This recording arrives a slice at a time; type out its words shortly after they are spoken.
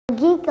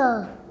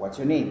Giggle. What's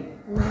your name?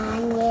 My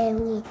name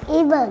is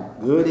Evan.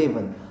 Good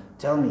Evan.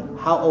 Tell me,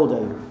 how old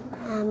are you?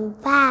 I'm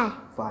 5.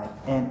 5.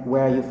 And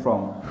where are you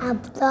from? I'm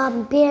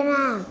from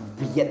Vietnam.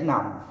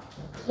 Vietnam.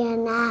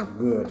 Vietnam.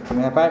 Good. Give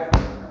me a high five.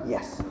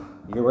 Yes.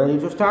 You ready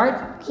to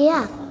start?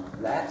 Yeah.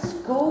 Let's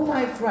go,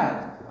 my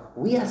friend.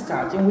 We are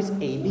starting with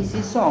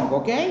ABC song,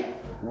 okay?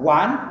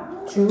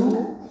 1,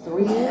 2,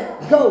 3,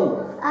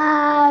 go!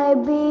 I,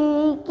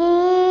 B, K,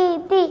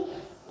 T,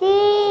 T,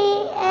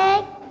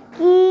 X,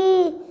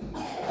 K,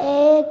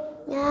 X,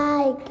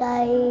 I, K,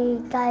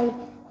 K,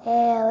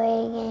 L,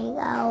 N,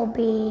 O,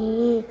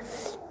 P,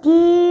 Q,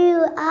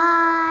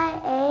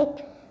 I,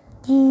 X,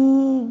 G,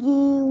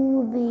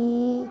 U, V,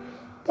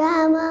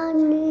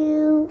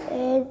 W,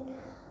 X,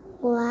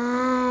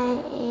 Y,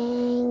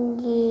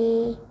 and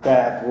Z.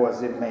 That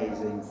was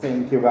amazing.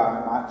 Thank you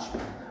very much.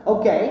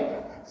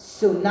 Okay,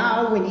 so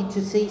now we need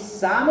to say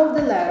some of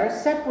the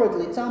letters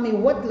separately. Tell me,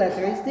 what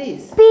letter is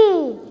this?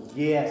 P.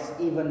 Yes,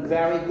 even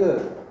very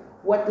good.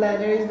 What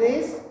letter is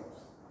this?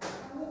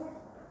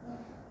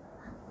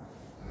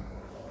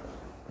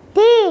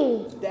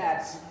 D.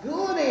 That's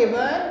good,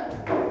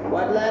 Evan.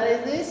 What letter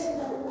is this?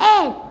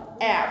 F.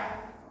 F.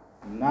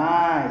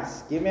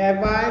 Nice. Give me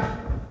a five.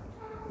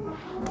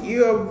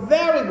 You're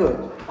very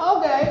good.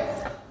 Okay.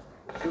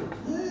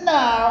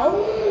 Now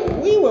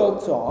we will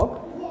talk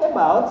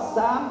about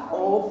some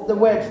of the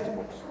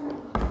vegetables.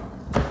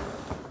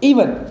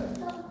 Evan,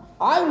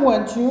 I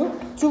want you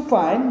to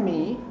find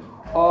me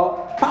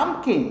a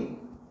pumpkin.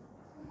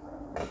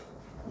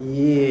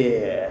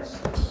 Yes.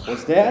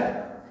 What's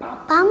that?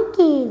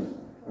 Pumpkin.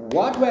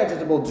 What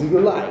vegetable do you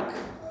like?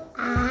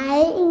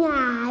 I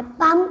like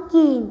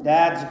pumpkin.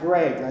 That's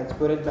great. Let's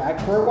put it back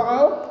for a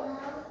while.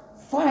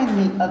 Find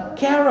me a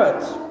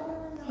carrot.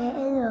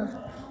 Carrot.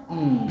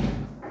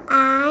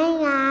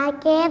 I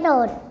like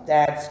carrot.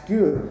 That's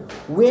good.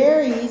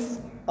 Where is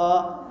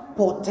a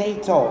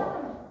potato?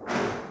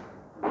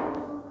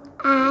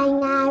 I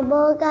like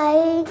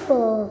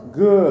potato.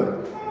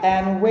 Good.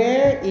 And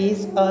where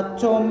is a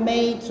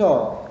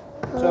tomato?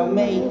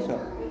 Tomato.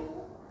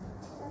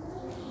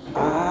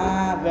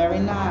 Ah, very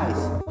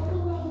nice.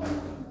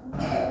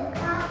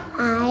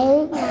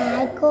 I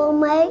like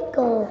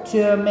tomato.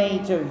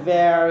 Tomato,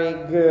 very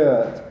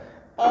good.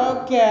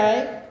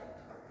 Okay.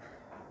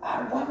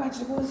 What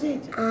vegetable is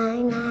it? I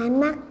like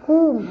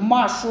mushroom.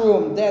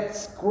 Mushroom,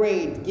 that's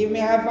great. Give me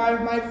a high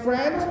five, my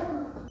friend.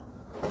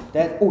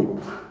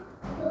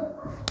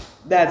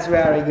 That's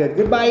very good.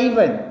 Goodbye,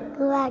 Evan.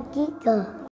 Like